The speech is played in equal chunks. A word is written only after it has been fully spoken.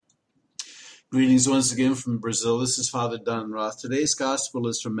Greetings once again from Brazil. This is Father Don Roth. Today's gospel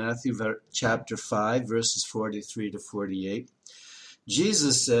is from Matthew chapter 5, verses 43 to 48.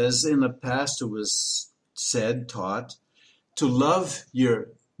 Jesus says, in the past it was taught, to love your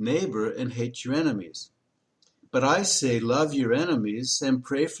neighbor and hate your enemies. But I say, love your enemies and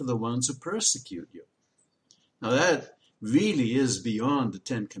pray for the ones who persecute you. Now that really is beyond the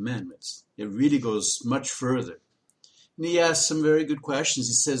Ten Commandments. It really goes much further. And he asks some very good questions.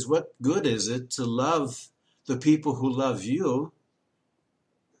 He says, what good is it to love the people who love you?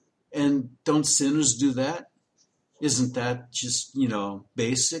 And don't sinners do that? Isn't that just,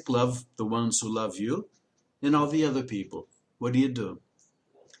 basic? Love the ones who love you and all the other people. What do you do?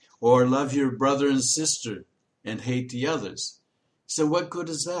 Or love your brother and sister and hate the others. So what good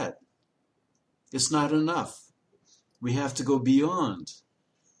is that? It's not enough. We have to go beyond.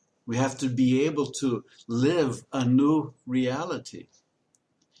 We have to be able to live a new reality.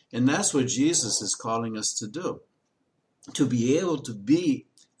 And that's what Jesus is calling us to do. To be able to be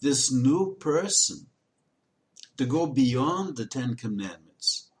this new person. To go beyond the Ten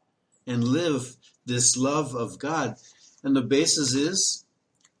Commandments. And live this love of God. And the basis is,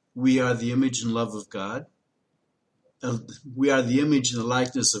 we are the image and love of God. We are the image and the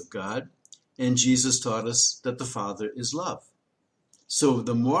likeness of God. And Jesus taught us that the Father is love. So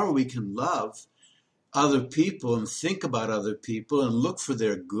the more we can love other people and think about other people and look for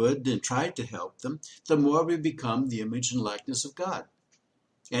their good and try to help them, the more we become the image and likeness of God.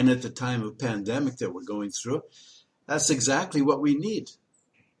 And at the time of pandemic that we're going through, that's exactly what we need.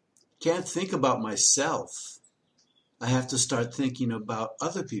 Can't think about myself. I have to start thinking about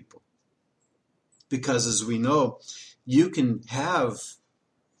other people. Because as we know, you can have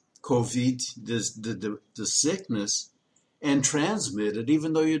COVID, the sickness, and transmit it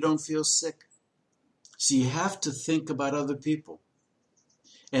even though you don't feel sick. So you have to think about other people.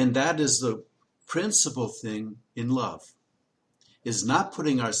 And that is the principal thing in love, is not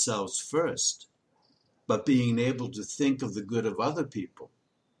putting ourselves first, but being able to think of the good of other people.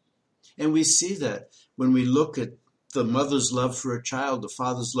 And we see that when we look at the mother's love for a child, the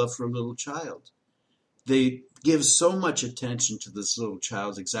father's love for a little child. They give so much attention to this little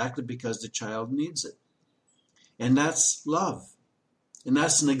child exactly because the child needs it. And that's love. And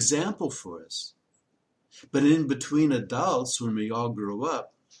that's an example for us. But in between adults, when we all grow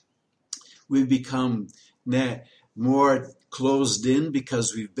up, we become more closed in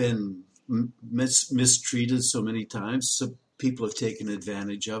because we've been mistreated so many times. So people have taken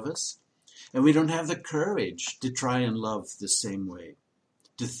advantage of us. And we don't have the courage to try and love the same way,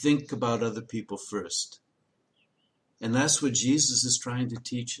 to think about other people first. And that's what Jesus is trying to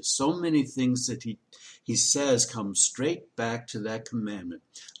teach us. So many things that he says come straight back to that commandment.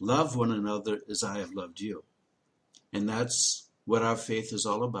 Love one another as I have loved you. And that's what our faith is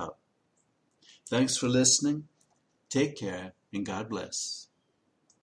all about. Thanks for listening. Take care and God bless.